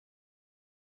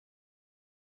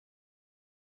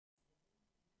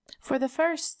For the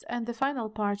first and the final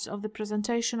parts of the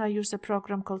presentation, I use a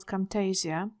program called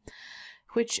Camtasia,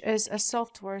 which is a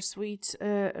software suite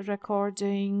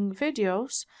recording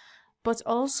videos, but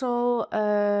also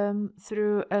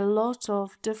through a lot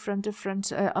of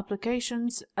different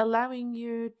applications, allowing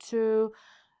you to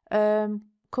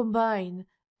combine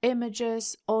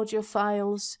images, audio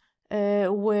files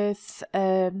with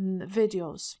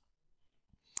videos.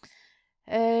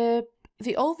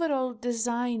 The overall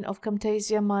design of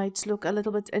Camtasia might look a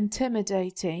little bit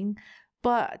intimidating,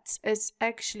 but it's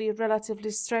actually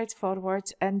relatively straightforward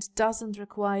and doesn't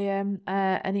require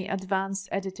any advanced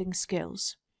editing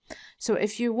skills. So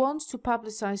if you want to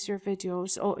publicize your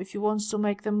videos, or if you want to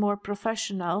make them more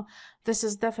professional, this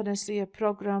is definitely a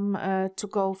program to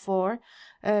go for.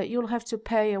 You'll have to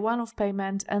pay a one-off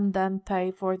payment and then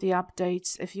pay for the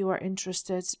updates if you are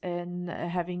interested in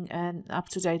having an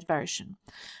up-to-date version.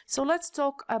 So let's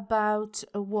talk about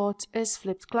what is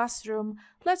Flipped Classroom.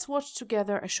 Let's watch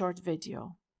together a short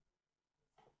video.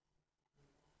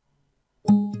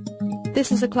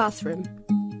 This is a classroom.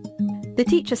 The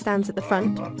teacher stands at the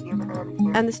front,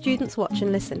 and the students watch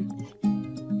and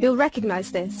listen. You'll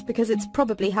recognise this because it's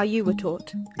probably how you were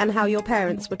taught, and how your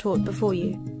parents were taught before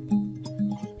you.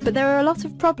 But there are a lot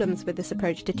of problems with this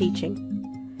approach to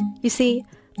teaching. You see,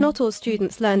 not all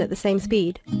students learn at the same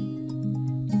speed,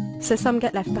 so some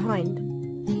get left behind.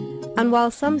 And while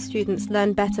some students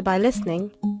learn better by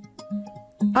listening,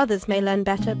 others may learn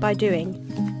better by doing.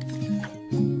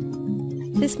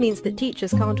 This means that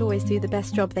teachers can't always do the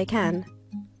best job they can.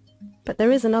 But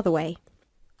there is another way.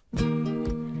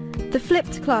 The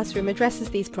flipped classroom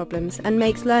addresses these problems and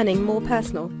makes learning more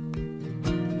personal.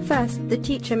 First, the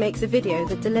teacher makes a video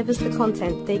that delivers the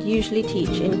content they'd usually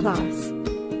teach in class.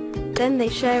 Then they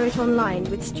share it online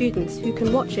with students who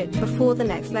can watch it before the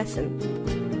next lesson.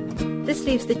 This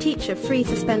leaves the teacher free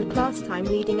to spend class time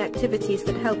leading activities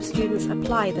that help students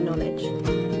apply the knowledge.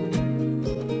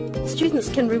 Students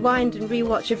can rewind and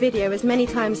re-watch a video as many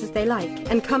times as they like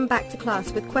and come back to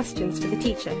class with questions for the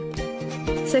teacher.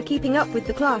 So keeping up with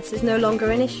the class is no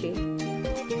longer an issue.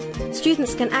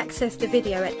 Students can access the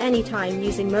video at any time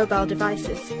using mobile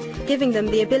devices, giving them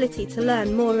the ability to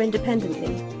learn more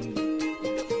independently.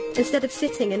 Instead of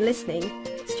sitting and listening,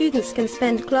 students can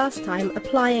spend class time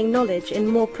applying knowledge in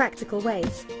more practical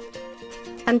ways.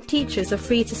 And teachers are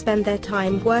free to spend their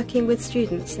time working with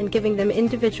students and giving them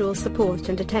individual support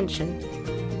and attention.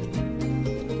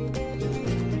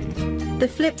 The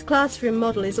flipped classroom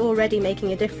model is already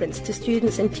making a difference to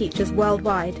students and teachers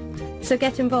worldwide, so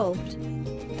get involved.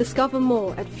 Discover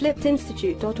more at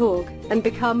flippedinstitute.org and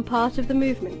become part of the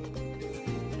movement.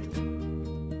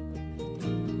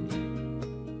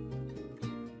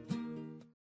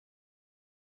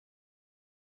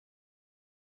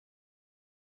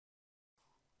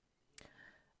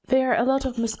 There are a lot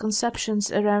of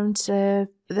misconceptions around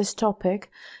this topic.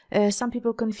 Some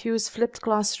people confuse flipped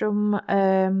classroom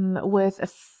with a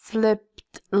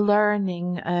flipped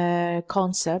learning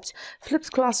concept.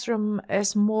 Flipped classroom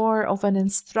is more of an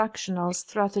instructional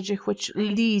strategy which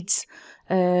leads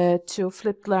to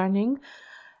flipped learning,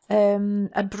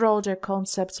 a broader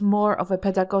concept, more of a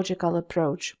pedagogical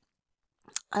approach.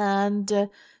 And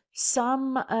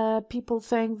some people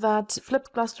think that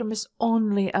flipped classroom is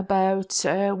only about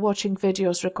watching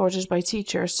videos recorded by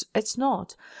teachers. It's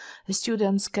not. The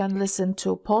students can listen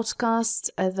to podcasts,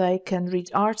 they can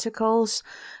read articles,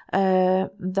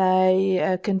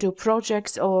 they can do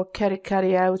projects or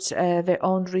carry out their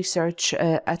own research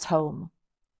at home.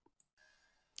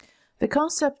 The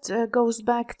concept goes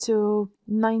back to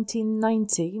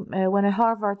 1990 when a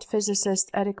Harvard physicist,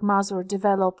 Eric Mazur,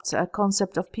 developed a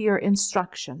concept of peer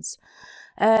instructions.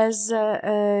 As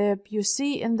you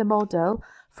see in the model,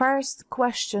 first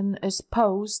question is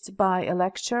posed by a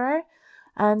lecturer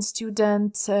and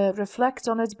students reflect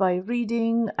on it by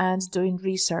reading and doing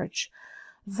research.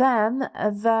 Then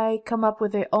they come up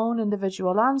with their own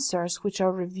individual answers which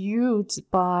are reviewed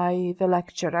by the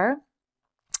lecturer.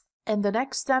 In the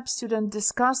next step, students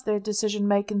discuss their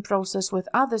decision-making process with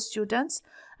other students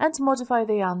and modify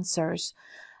the answers.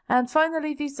 And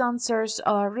finally, these answers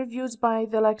are reviewed by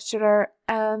the lecturer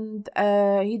and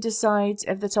he decides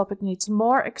if the topic needs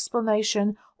more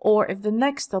explanation or if the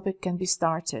next topic can be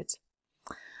started.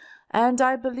 And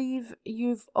I believe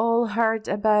you've all heard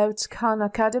about Khan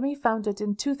Academy, founded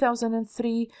in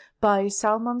 2003 by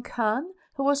Salman Khan,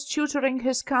 who was tutoring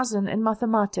his cousin in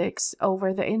mathematics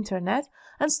over the internet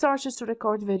and started to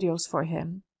record videos for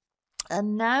him.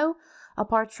 And now,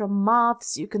 apart from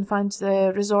maths, you can find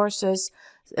the resources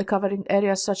covering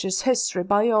areas such as history,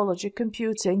 biology,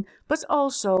 computing, but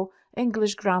also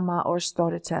English grammar or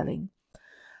storytelling.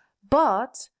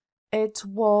 But It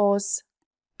was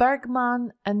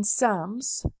Bergman and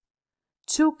Sams,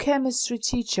 two chemistry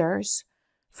teachers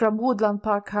from Woodland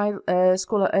Park High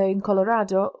School in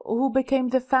Colorado, who became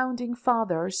the founding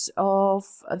fathers of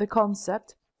the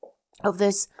concept of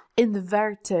this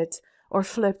inverted or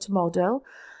flipped model.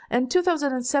 In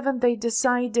 2007, they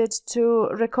decided to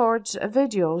record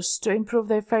videos to improve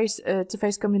their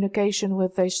face-to-face communication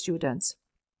with their students.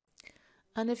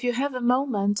 And if you have a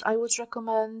moment, I would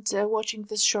recommend watching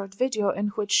this short video in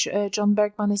which John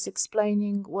Bergman is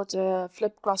explaining what a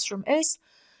flipped classroom is,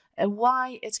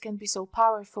 why it can be so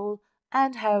powerful,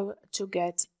 and how to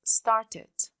get started.